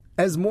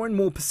As more and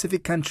more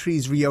Pacific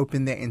countries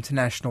reopen their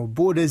international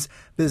borders,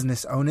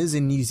 business owners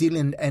in New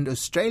Zealand and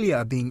Australia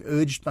are being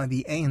urged by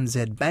the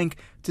ANZ Bank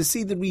to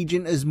see the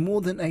region as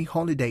more than a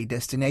holiday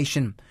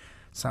destination.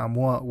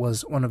 Samoa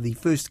was one of the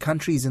first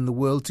countries in the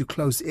world to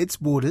close its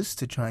borders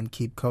to try and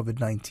keep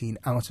COVID-19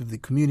 out of the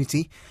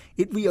community.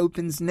 It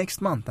reopens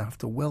next month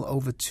after well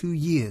over 2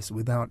 years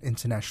without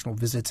international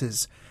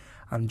visitors.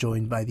 I'm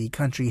joined by the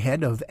country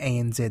head of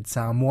ANZ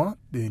Samoa,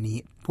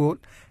 Bernie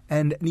Port,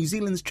 and New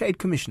Zealand's Trade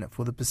Commissioner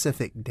for the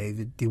Pacific,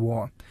 David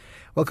Dewar.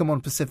 Welcome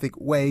on Pacific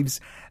Waves.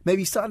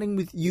 Maybe starting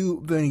with you,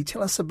 Bernie,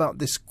 tell us about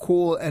this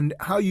call and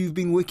how you've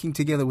been working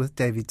together with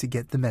David to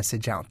get the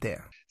message out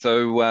there.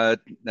 So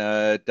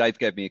Dave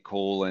gave me a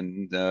call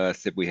and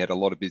said we had a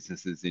lot of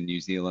businesses in New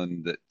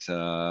Zealand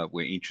that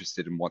were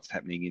interested in what's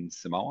happening in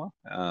Samoa.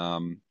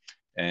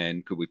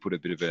 And could we put a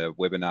bit of a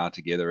webinar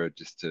together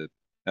just to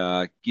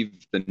give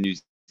the New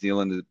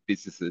Zealand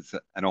businesses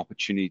an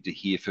opportunity to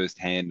hear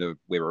firsthand of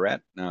where we're at.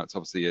 It's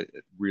obviously a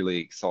really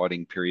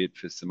exciting period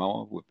for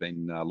Samoa. We've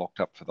been locked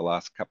up for the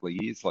last couple of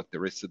years like the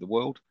rest of the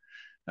world.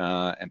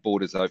 And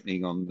borders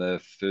opening on the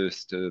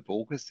 1st of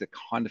August. It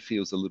kind of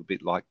feels a little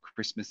bit like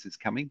Christmas is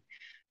coming.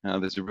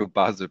 There's a real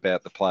buzz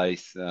about the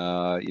place.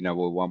 We're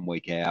 1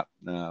 week out.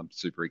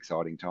 Super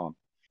exciting time.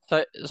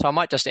 So I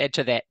might just add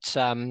to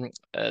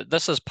that.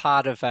 This is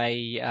part of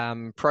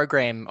a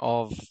program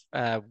of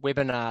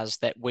webinars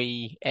that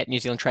we at New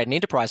Zealand Trade and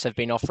Enterprise have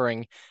been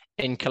offering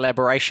in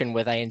collaboration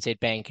with ANZ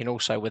Bank and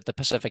also with the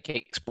Pacific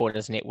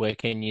Exporters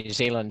Network in New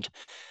Zealand.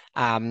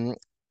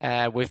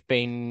 We've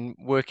been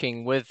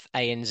working with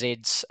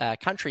ANZ's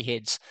country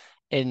heads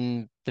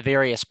in the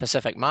various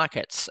Pacific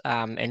markets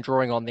and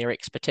drawing on their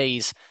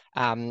expertise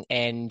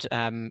and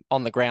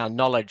on the ground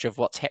knowledge of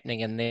what's happening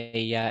in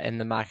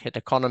the market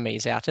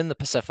economies out in the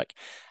Pacific.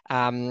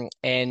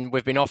 And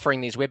we've been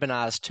offering these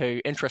webinars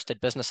to interested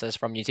businesses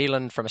from New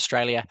Zealand, from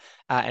Australia,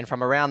 and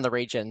from around the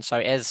region. So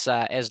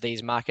as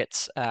these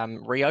markets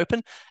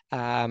reopen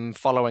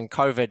following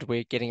COVID,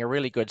 we're getting a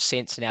really good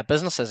sense, and our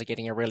businesses are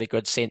getting a really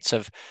good sense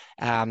of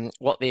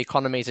what the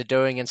economies are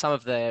doing and some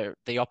of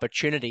the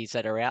opportunities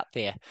that are out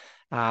there.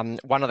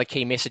 One of the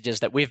key messages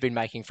that we've been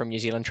making from New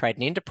Zealand Trade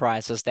and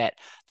Enterprise is that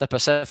the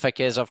Pacific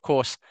is, of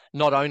course,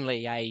 not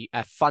only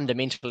a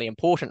fundamentally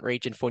important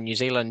region for New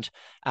Zealand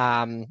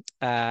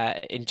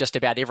in just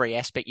about every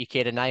aspect you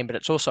care to name, but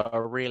it's also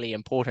a really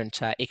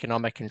important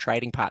economic and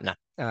trading partner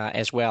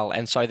as well.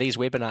 And so these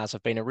webinars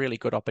have been a really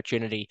good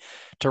opportunity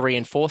to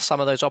reinforce some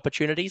of those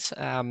opportunities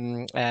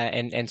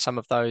and some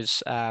of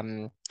those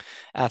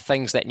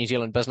things that New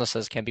Zealand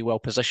businesses can be well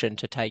positioned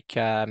to take,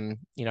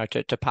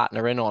 to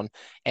partner in on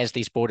as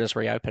these borders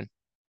reopen.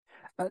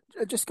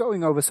 Just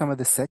going over some of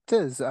the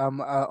sectors,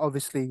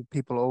 obviously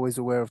people are always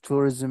aware of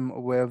tourism,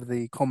 aware of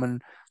the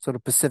common sort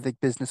of Pacific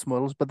business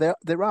models, but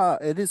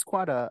it is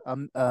quite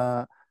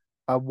a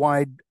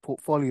wide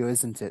portfolio,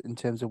 isn't it, in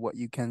terms of what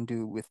you can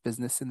do with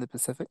business in the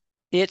Pacific?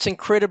 It's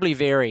incredibly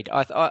varied.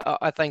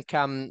 I think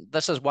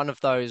this is one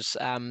of those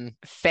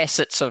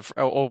facets of,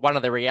 or one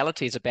of the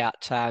realities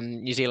about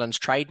New Zealand's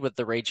trade with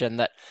the region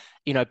that,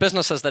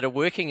 businesses that are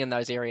working in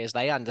those areas,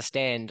 they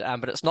understand,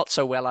 but it's not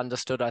so well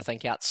understood, I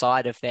think,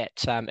 outside of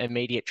that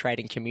immediate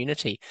trading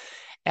community.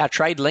 Our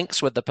trade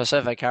links with the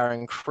Pacific are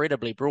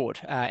incredibly broad,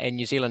 and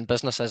New Zealand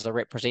businesses are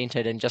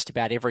represented in just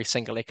about every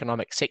single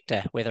economic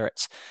sector, whether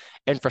it's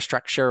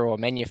infrastructure or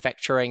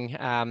manufacturing,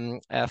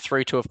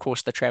 through to, of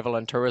course, the travel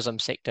and tourism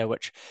sector,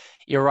 which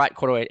you're right,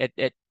 Koroi,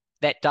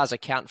 that does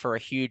account for a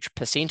huge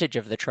percentage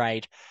of the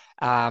trade.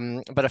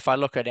 But if I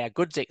look at our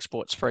goods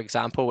exports, for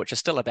example, which is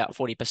still about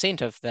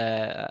 40% of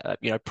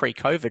the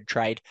pre-COVID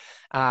trade,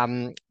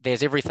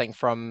 there's everything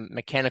from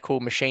mechanical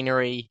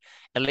machinery,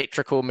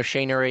 electrical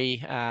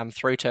machinery,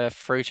 through to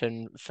fruit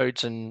and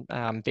foods and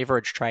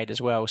beverage trade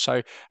as well.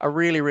 So a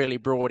really, really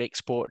broad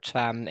export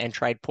and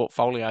trade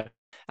portfolio,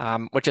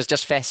 which is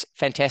just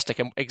fantastic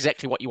and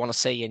exactly what you want to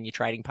see in your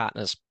trading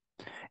partners.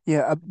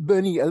 Yeah,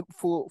 Bernie,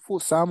 for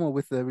Samoa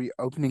with the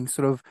reopening,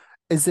 sort of,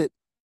 has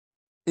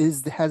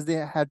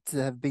there had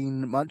to have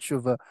been much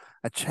of a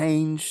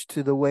change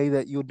to the way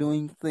that you're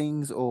doing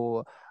things,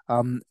 or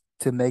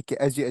to make it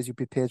as you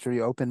prepare to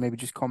reopen? Maybe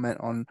just comment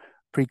on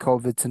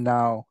pre-COVID to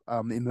now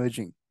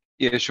emerging.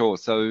 Yeah, sure.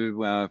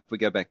 So if we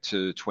go back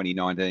to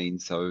 2019,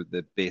 so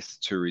the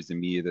best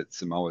tourism year that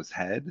Samoa's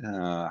had,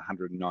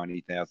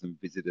 190,000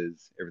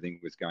 visitors, everything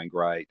was going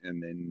great.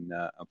 And then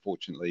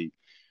unfortunately,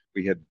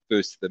 we had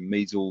first the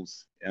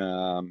measles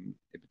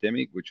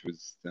epidemic, which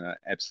was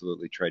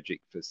absolutely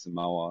tragic for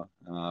Samoa.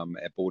 Our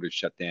borders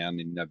shut down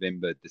in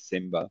November,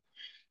 December.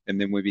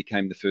 And then we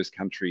became the first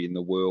country in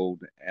the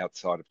world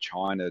outside of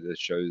China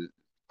to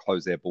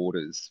close our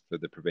borders for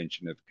the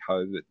prevention of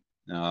COVID.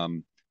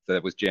 So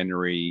that was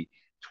January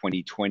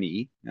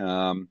 2020.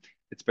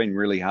 It's been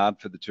really hard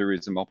for the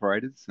tourism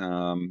operators.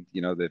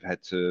 They've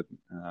had to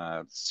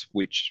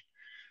switch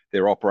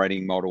their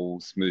operating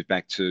models, move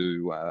back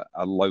to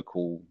a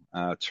local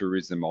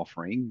tourism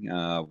offering,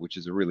 which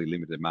is a really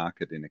limited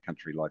market in a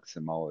country like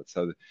Samoa.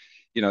 So,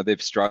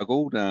 they've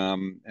struggled,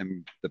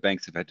 and the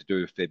banks have had to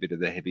do a fair bit of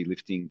the heavy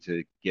lifting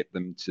to get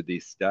them to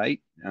this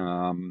state.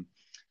 The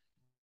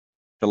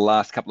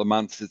last couple of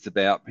months, it's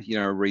about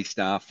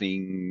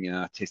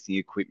restaffing, testing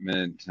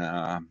equipment,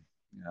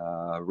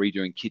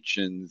 redoing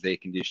kitchens, air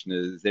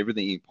conditioners,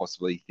 everything you can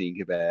possibly think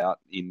about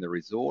in the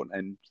resort.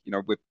 And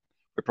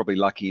we're probably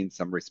lucky in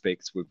some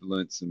respects. We've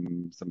learnt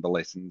some of the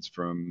lessons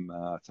from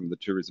some of the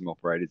tourism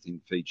operators in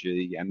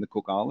Fiji and the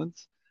Cook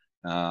Islands.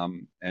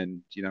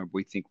 And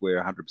we think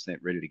we're 100%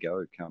 ready to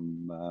go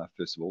come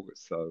 1st of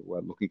August. So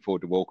we're looking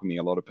forward to welcoming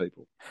a lot of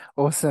people.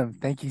 Awesome.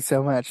 Thank you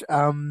so much.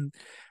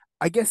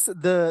 I guess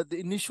the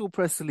initial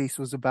press release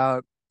was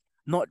about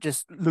not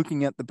just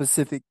looking at the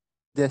Pacific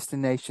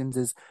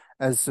destinations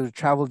as sort of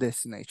travel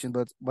destination,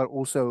 but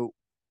also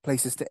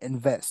places to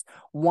invest.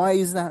 Why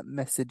is that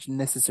message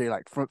necessary?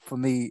 Like for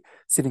me,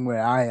 sitting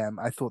where I am,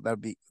 I thought that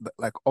would be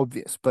like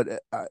obvious, but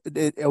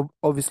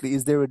obviously,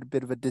 is there a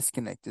bit of a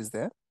disconnect? Is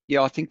there?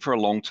 Yeah, I think for a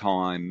long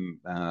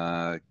time,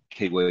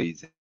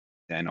 Kiwis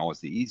and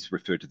Aussies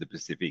refer to the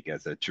Pacific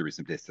as a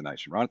tourism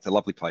destination, right? It's a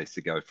lovely place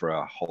to go for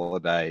a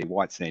holiday,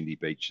 white sandy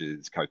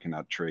beaches,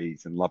 coconut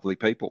trees, and lovely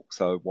people.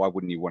 So why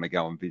wouldn't you want to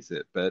go and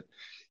visit? But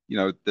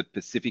the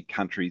Pacific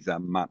countries are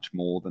much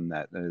more than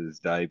that, as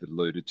Dave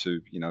alluded to.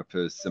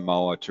 For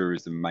Samoa,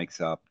 tourism makes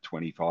up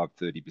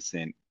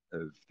 25-30%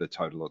 of the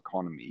total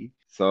economy.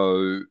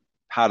 So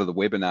part of the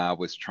webinar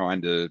was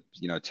trying to,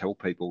 tell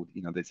people,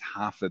 there's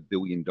 $500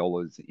 million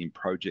in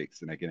projects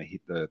that are going to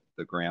hit the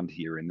ground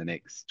here in the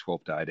next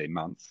 12 to 18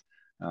 months,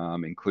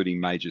 including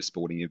major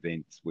sporting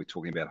events. We're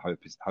talking about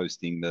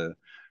hosting the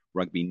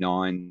Rugby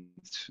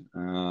Nines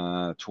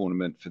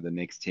tournament for the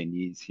next 10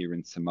 years here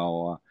in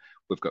Samoa.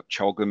 We've got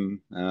CHOGM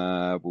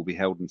will be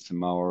held in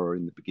Samoa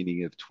in the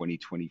beginning of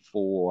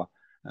 2024.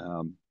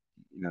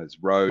 There's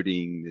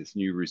roading, there's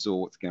new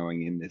resorts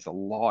going in. There's a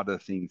lot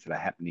of things that are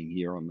happening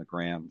here on the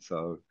ground.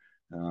 So,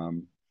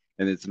 and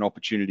it's an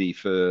opportunity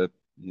for,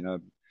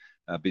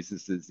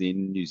 businesses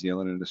in New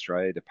Zealand and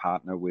Australia to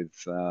partner with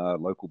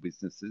local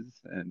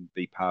businesses and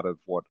be part of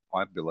what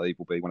I believe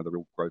will be one of the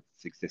real growth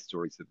success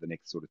stories of the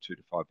next sort of 2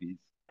 to 5 years.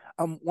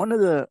 One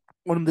of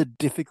the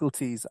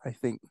difficulties I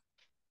think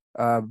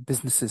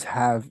businesses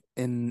have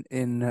in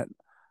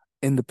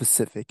the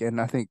Pacific, and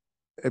I think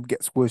it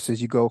gets worse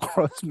as you go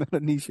across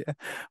Melanesia.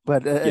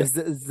 But as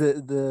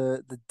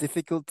the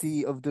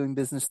difficulty of doing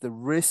business, the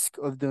risk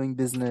of doing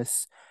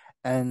business,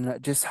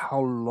 and just how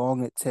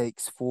long it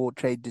takes for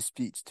trade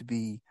disputes to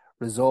be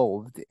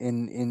resolved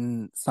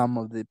in some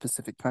of the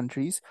Pacific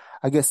countries.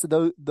 I guess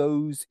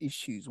those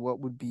issues, what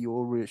would be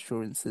your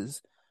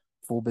reassurances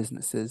for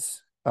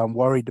businesses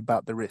worried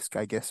about the risk,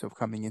 I guess, of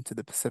coming into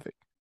the Pacific?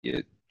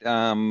 Yeah.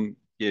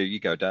 You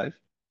go, Dave.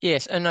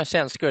 Yes, and no,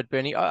 sounds good,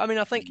 Bernie. I mean,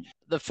 I think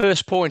the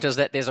first point is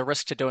that there's a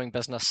risk to doing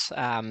business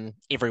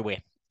everywhere.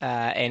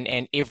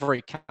 And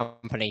every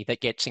company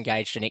that gets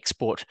engaged in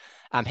export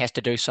has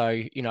to do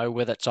so,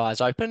 with its eyes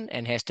open,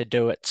 and has to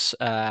do its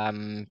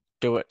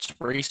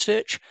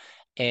research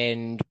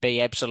and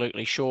be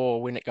absolutely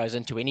sure when it goes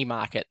into any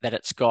market that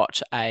it's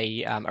got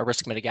a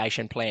risk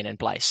mitigation plan in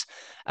place.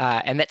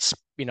 And that's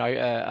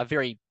a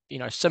very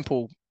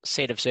simple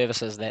set of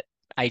services that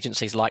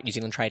agencies like New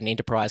Zealand Trade and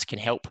Enterprise can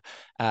help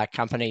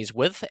companies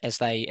with as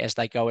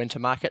they go into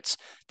markets.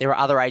 There are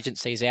other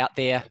agencies out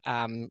there,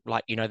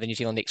 like the New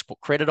Zealand Export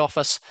Credit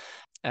Office,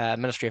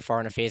 Ministry of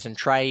Foreign Affairs and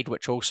Trade,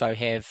 which also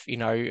have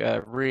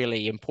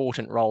really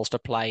important roles to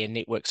play in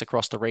networks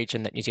across the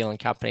region that New Zealand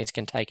companies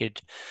can take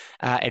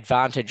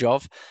advantage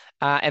of.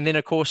 And then,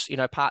 of course,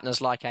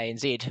 partners like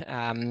ANZ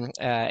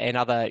and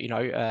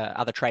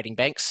other trading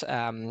banks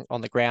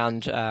on the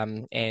ground,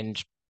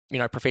 and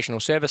professional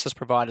services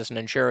providers and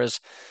insurers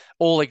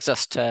all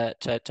exist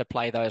to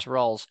play those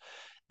roles.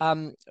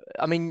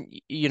 I mean,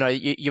 you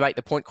make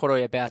the point,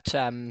 Koroi, about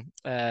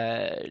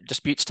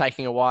disputes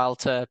taking a while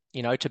to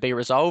be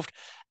resolved.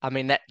 I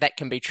mean, that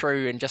can be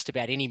true in just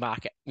about any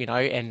market,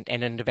 and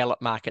in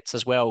developed markets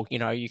as well.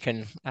 You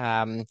can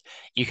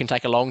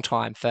take a long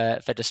time for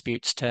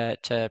disputes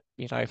to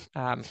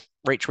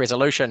reach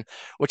resolution,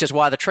 which is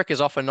why the trick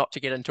is often not to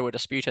get into a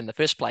dispute in the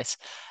first place.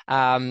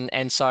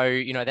 And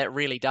so, that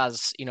really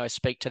does,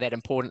 speak to that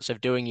importance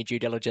of doing your due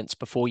diligence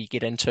before you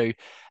get into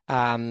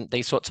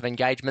these sorts of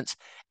engagements.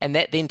 And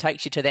that then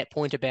takes you to that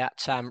point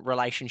about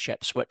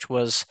relationships, which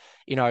was,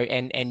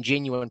 and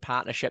genuine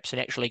partnerships, and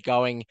actually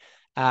going,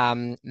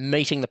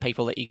 meeting the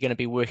people that you're going to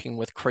be working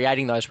with,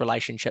 creating those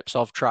relationships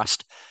of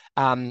trust.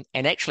 And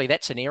actually,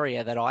 that's an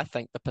area that I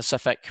think the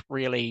Pacific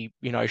really,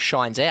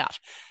 shines out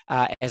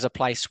as a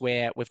place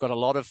where we've got a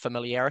lot of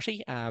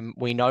familiarity.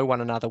 We know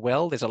one another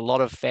well. There's a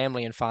lot of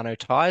family and whānau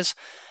ties.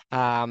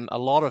 A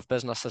lot of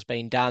business has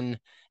been done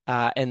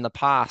in the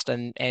past,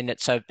 and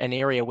it's an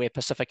area where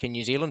Pacific and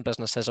New Zealand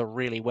businesses are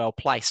really well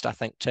placed, I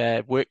think,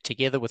 to work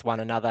together with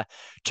one another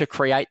to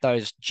create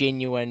those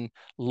genuine,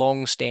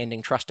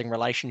 long-standing, trusting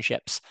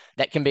relationships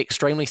that can be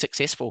extremely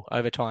successful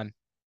over time.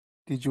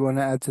 Did you want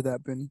to add to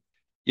that, Benny?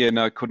 Yeah,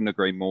 no, couldn't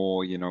agree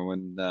more.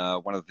 And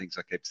one of the things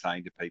I keep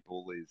saying to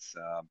people is,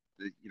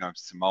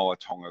 Samoa,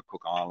 Tonga,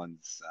 Cook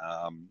Islands,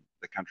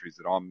 the countries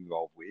that I'm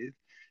involved with,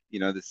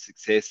 the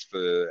success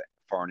for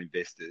foreign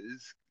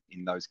investors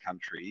in those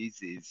countries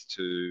is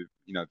to,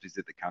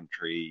 visit the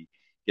country,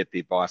 get the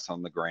advice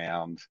on the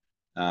ground,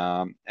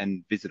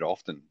 and visit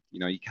often.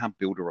 You can't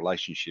build a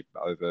relationship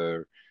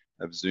over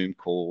a Zoom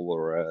call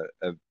or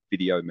a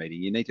video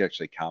meeting. You need to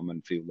actually come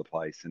and feel the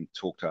place and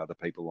talk to other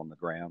people on the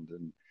ground.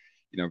 And,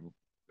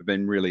 I've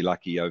been really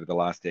lucky over the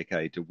last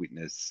decade to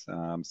witness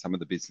some of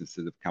the businesses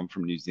that have come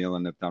from New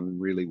Zealand have done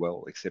really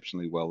well,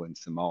 exceptionally well in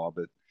Samoa.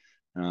 But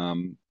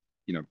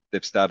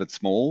they've started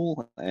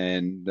small,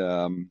 and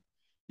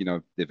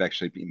they've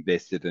actually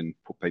invested and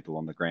put people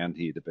on the ground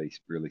here to be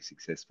really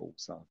successful.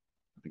 So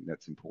I think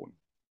that's important.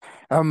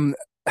 Um,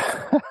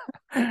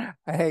 I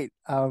hate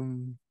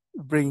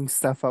bringing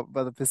stuff up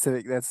about the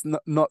Pacific that's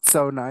not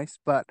so nice,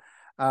 but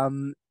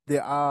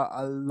there are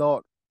a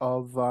lot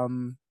of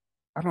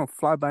I don't know,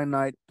 fly by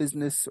night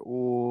business,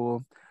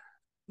 or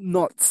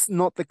not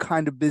the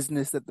kind of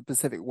business that the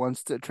Pacific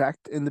wants to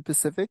attract in the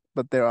Pacific,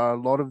 but there are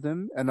a lot of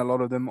them, and a lot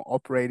of them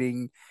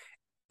operating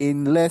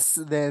in less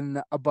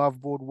than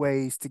above board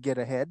ways to get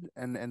ahead,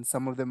 and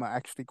some of them are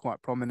actually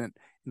quite prominent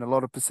in a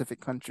lot of Pacific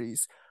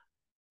countries.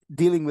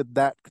 Dealing with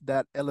that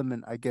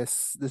element, I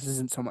guess this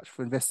isn't so much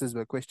for investors,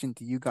 but a question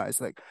to you guys,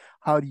 like,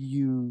 how do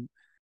you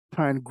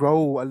try and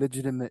grow a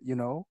legitimate,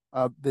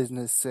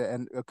 business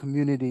and a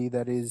community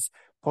that is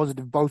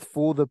positive both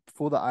for the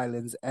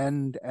islands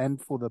and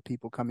for the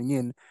people coming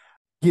in,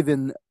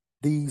 given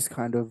these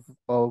kind of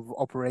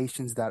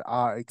operations that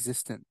are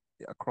existent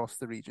across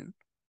the region?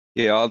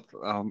 Yeah,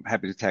 I'm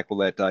happy to tackle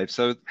that, Dave.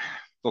 So,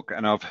 look,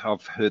 and I've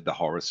heard the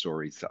horror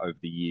stories over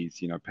the years.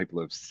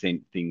 People have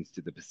sent things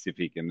to the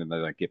Pacific and then they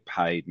don't get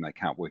paid, and they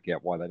can't work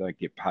out why they don't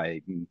get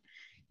paid. And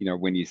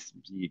when you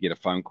get a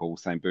phone call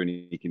saying,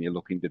 "Bernie, can you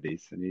look into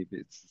this?" And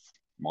it's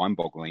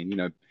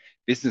mind-boggling.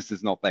 Business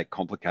is not that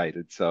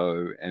complicated.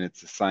 So, and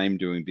it's the same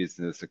doing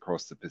business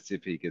across the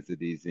Pacific as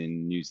it is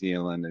in New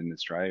Zealand and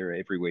Australia,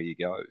 everywhere you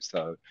go.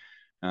 So,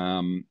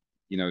 um,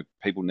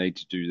 people need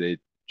to do their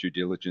due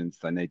diligence.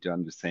 They need to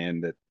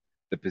understand that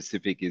the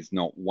Pacific is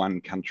not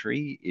one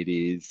country. It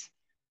is,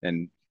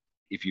 and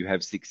if you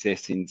have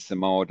success in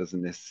Samoa,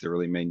 doesn't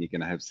necessarily mean you're going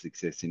to have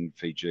success in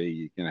Fiji.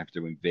 You're going to have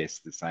to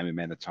invest the same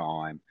amount of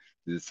time,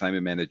 the same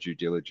amount of due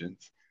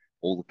diligence.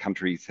 All the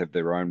countries have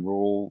their own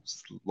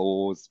rules,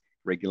 laws,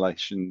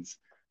 regulations.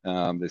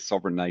 They're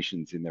sovereign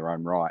nations in their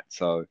own right.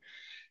 So,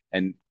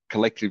 and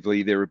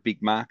collectively, they're a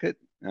big market,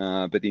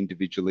 but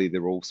individually,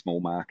 they're all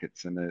small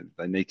markets, and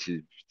they need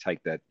to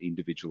take that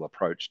individual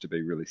approach to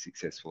be really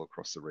successful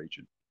across the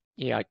region.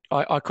 Yeah,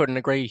 I couldn't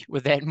agree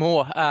with that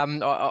more.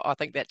 I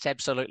think that's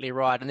absolutely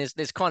right. And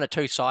there's kind of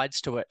two sides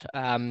to it.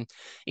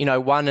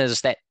 One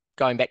is that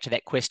going back to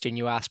that question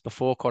you asked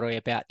before, Corey,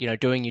 about,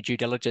 doing your due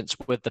diligence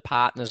with the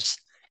partners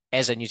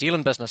as a New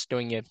Zealand business,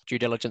 doing your due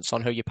diligence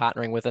on who you're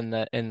partnering with in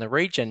the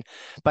region.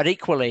 But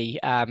equally,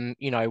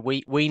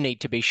 we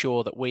need to be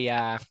sure that we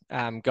are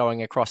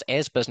going across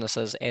as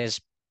businesses, as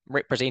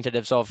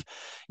representatives of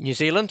New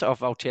Zealand, of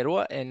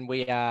Aotearoa, and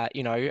we are,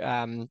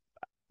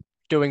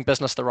 doing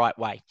business the right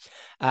way.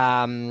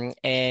 At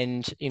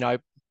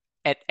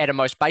a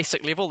most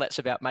basic level, that's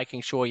about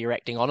making sure you're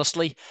acting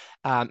honestly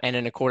and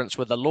in accordance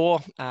with the law,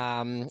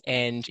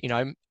 and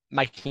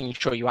making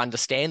sure you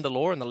understand the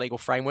law and the legal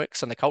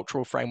frameworks and the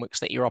cultural frameworks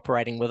that you're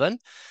operating within.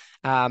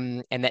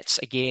 And that's,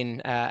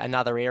 again,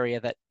 another area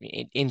that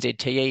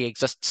NZTE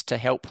exists to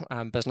help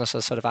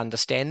businesses sort of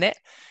understand that.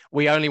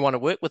 We only want to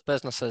work with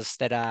businesses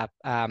that are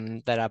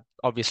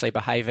obviously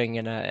behaving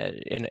in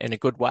a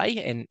good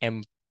way,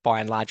 and by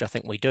and large, I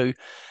think we do.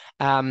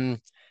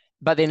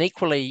 But then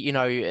equally,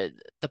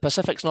 the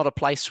Pacific's not a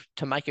place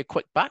to make a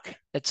quick buck.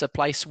 It's a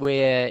place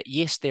where,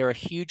 yes, there are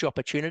huge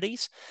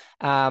opportunities,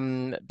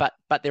 but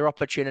they're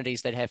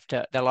opportunities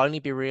that they'll only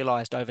be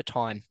realised over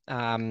time.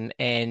 You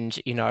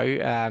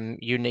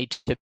need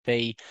to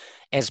be,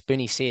 as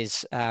Bernie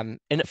says, in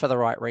it for the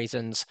right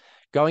reasons,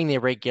 going there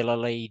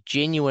regularly,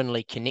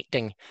 genuinely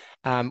connecting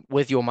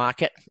with your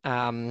market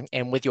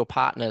and with your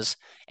partners.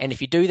 And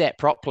if you do that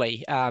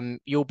properly,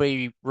 you'll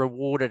be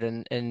rewarded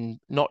in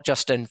not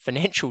just in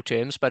financial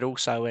terms, but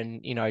also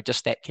in,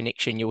 just that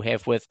connection you'll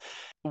have with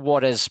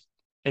what is,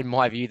 in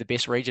my view, the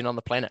best region on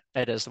the planet.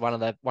 It is one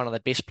of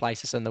the best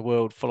places in the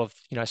world, full of,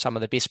 some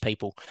of the best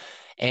people.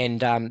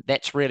 And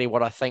that's really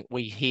what I think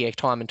we hear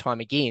time and time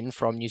again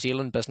from New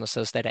Zealand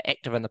businesses that are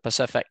active in the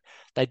Pacific.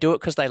 They do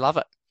it because they love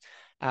it.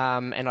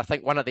 And I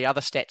think one of the other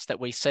stats that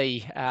we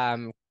see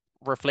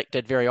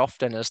reflected very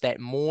often is that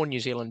more New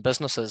Zealand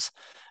businesses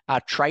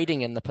are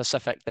trading in the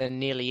Pacific than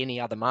nearly any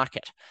other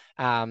market.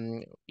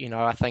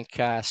 I think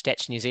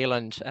Stats New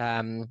Zealand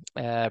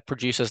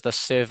produces this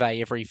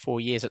survey every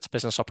 4 years, its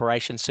business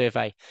operations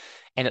survey,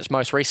 and its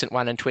most recent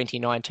one in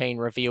 2019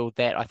 revealed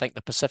that I think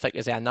the Pacific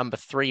is our number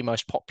 3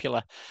 most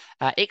popular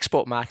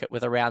export market,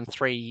 with around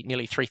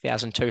nearly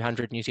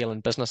 3,200 New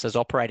Zealand businesses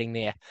operating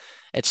there.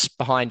 It's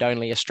behind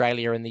only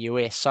Australia and the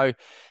US. So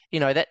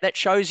that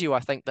shows you, I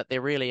think, that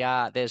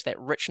there's that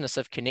richness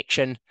of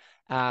connection.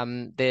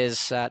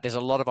 There's a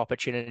lot of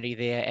opportunity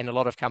there, and a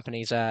lot of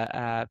companies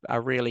are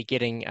really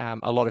getting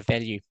a lot of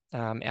value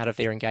out of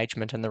their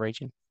engagement in the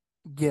region.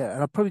 Yeah, and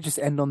I'll probably just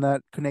end on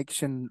that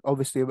connection.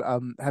 Obviously,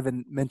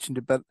 haven't mentioned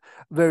it, but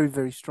very,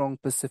 very strong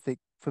Pacific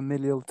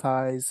familial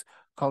ties,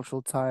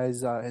 cultural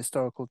ties,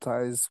 historical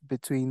ties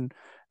between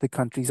the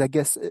countries. I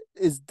guess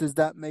does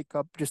that make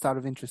up, just out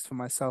of interest for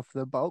myself,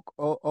 the bulk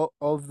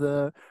of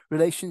the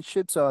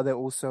relationships, or are there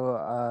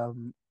also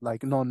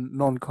like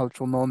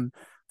non-cultural,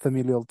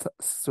 non-familial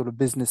sort of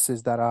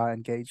businesses that are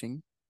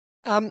engaging?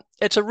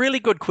 It's a really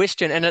good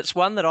question, and it's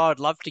one that I would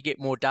love to get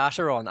more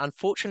data on.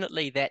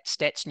 Unfortunately, that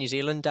Stats New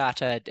Zealand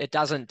data, it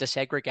doesn't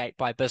disaggregate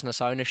by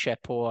business ownership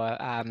or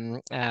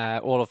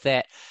all of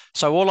that.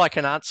 So all I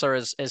can answer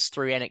is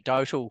through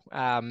anecdotal,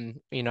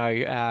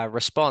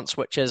 response,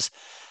 which is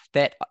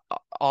that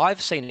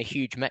I've seen a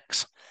huge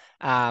mix.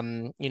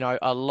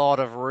 A lot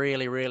of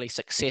really, really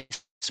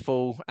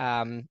successful,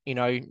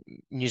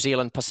 New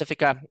Zealand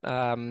Pacifica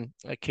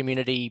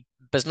community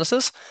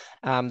businesses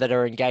that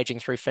are engaging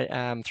through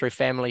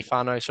family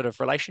whānau sort of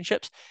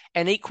relationships,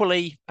 and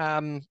equally,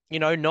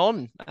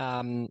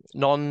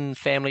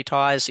 non-family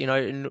ties,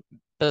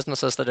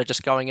 businesses that are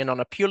just going in on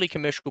a purely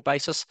commercial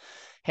basis,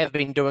 have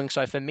been doing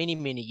so for many,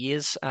 many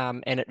years,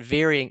 and at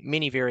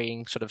many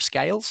varying sort of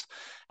scales,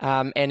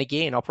 and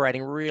again,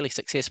 operating really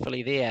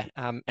successfully there,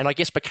 and I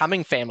guess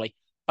becoming family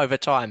over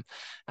time,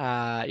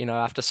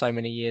 after so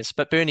many years.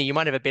 But Bernie, you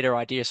might have a better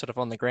idea sort of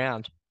on the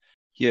ground.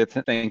 Yeah,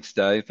 thanks,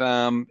 Dave.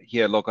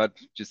 Yeah, look, I'm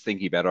just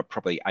thinking about it,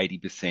 probably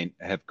 80%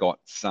 have got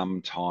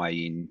some tie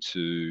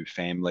into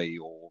family,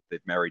 or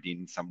they've married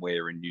in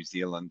somewhere in New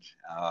Zealand.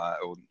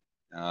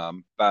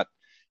 But,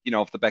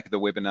 off the back of the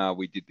webinar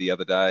we did the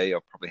other day,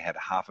 I've probably had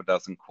half a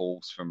dozen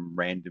calls from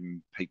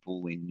random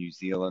people in New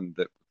Zealand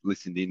that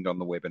listened in on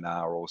the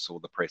webinar or saw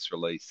the press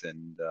release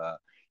and,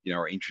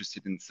 are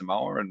interested in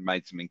Samoa and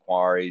made some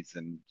inquiries.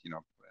 And,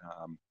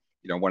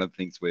 one of the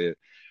things we're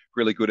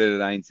really good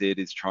at ANZ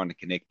is trying to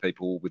connect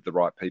people with the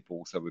right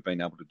people. So we've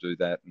been able to do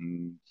that,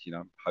 and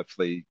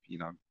hopefully,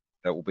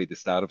 that will be the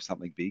start of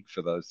something big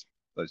for those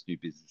new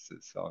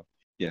businesses. So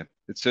yeah,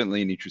 it's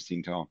certainly an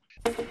interesting time.